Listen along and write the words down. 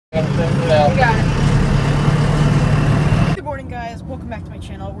got it. Good morning, guys. Welcome back to my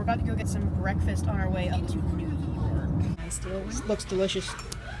channel. We're about to go get some breakfast on our way up to New York. It looks delicious.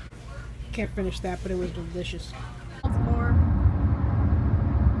 Can't finish that, but it was delicious. More.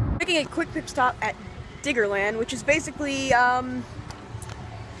 Making a quick pit stop at Diggerland, which is basically, yeah,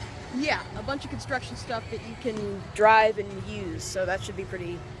 a bunch of construction stuff that you can drive and use. So that should be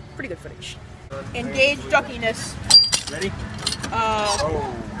pretty good footage. Engage duckiness. Ready?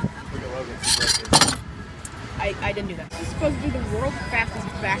 I didn't do that. This is supposed to be the world's fastest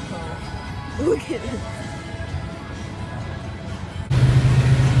backhoe. Look at it.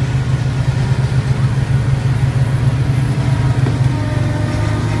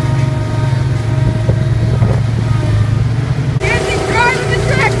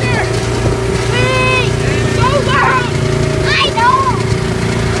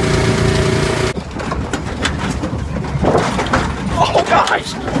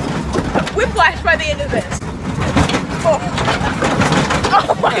 Whiplash by the end of this. Oh,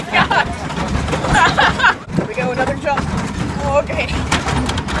 oh my god! Here we go, another jump. Oh, okay.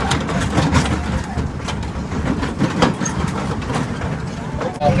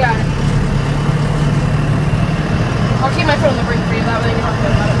 You got it. I'll keep my foot on the brake for you, that way you don't have to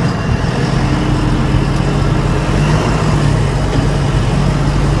worry about it.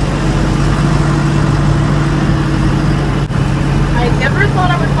 I never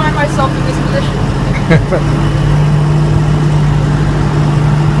thought I would find myself in this position.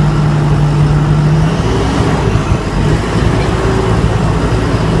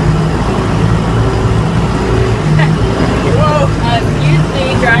 Whoa, excuse me,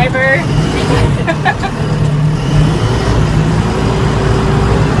 driver.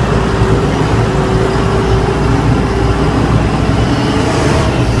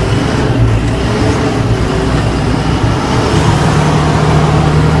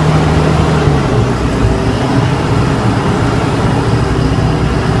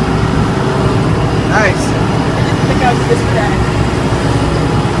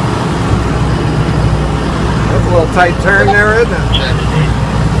 That's a little tight turn there, isn't it?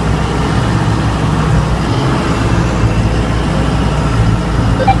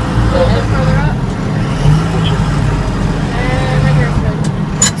 Further up. And right here is good.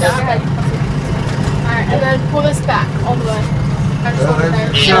 Yeah, okay. Alright, and then pull this back all the way. I just hold it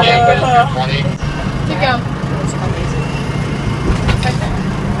there. Keep going. Right there.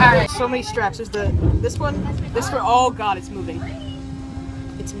 Alright. So many straps. There's this one. Oh god, it's moving.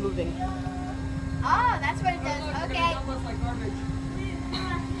 It's moving. Oh, that's what it does. Okay.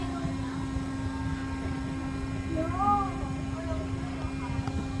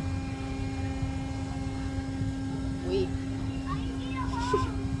 Wait.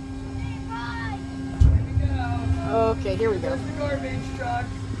 Okay, here we go. There's the garbage truck.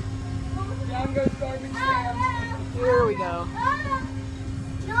 Down goes garbage Sam. Here we go.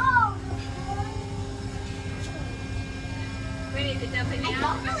 No. We need to dump it I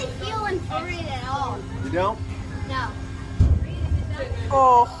don't really feel inverted at all. You don't? No.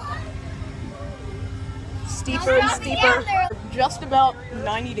 Oh. Steeper and steeper. Just about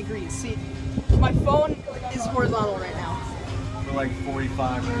 90 degrees. See, my phone is horizontal right now. We're like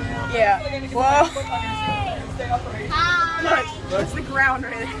 45 right now. Yeah. Whoa. Hi. Look, that's the ground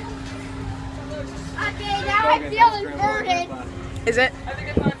right there. Okay, now I feel inverted. Is it? I think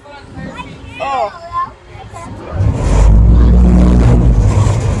it's my phone. Oh.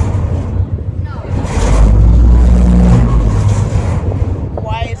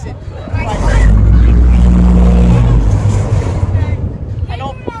 Why is it vibrating?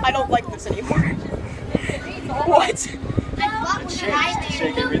 I don't like this anymore. What?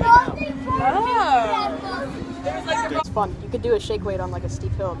 Shake everything out. Oh. It's fun. You could do a shake weight on like a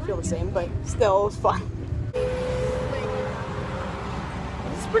steep hill and feel the same, but still, it's fun.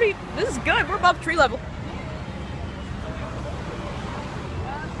 This is good. We're above tree level.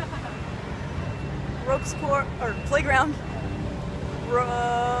 Ropes court or playground.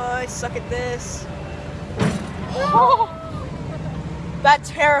 I suck at this. Oh, that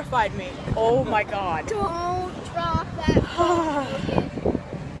terrified me. Oh my god. Don't drop that phone.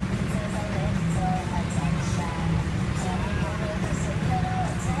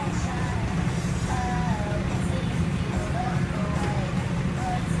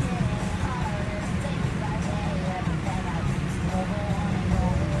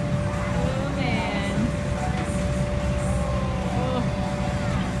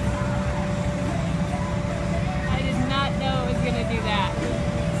 do that.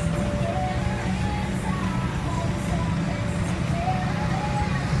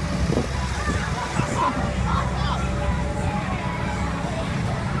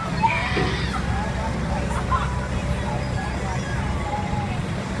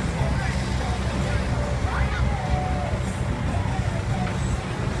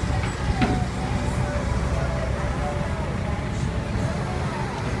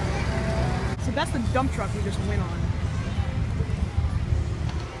 So that's the dump truck we just went on.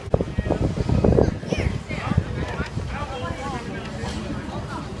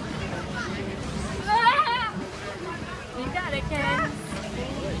 You got it, Ken.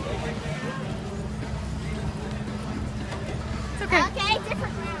 It's okay. Okay,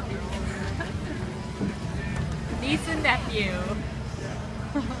 different round. Niece and nephew.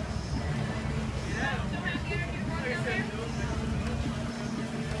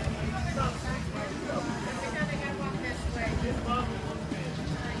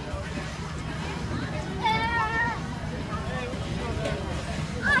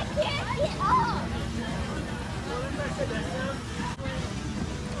 I can't get up.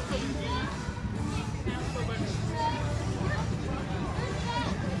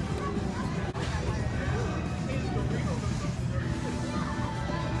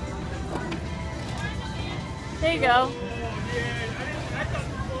 There you go.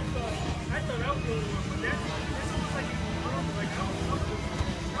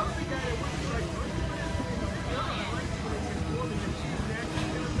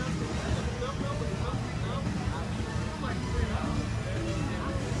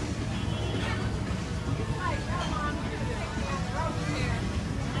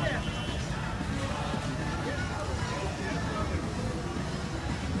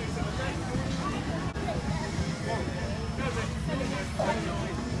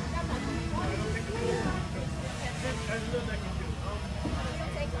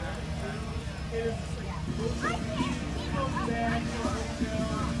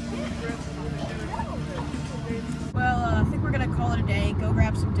 Well, I think we're gonna call it a day, go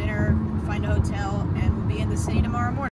grab some dinner, find a hotel, and we'll be in the city tomorrow morning.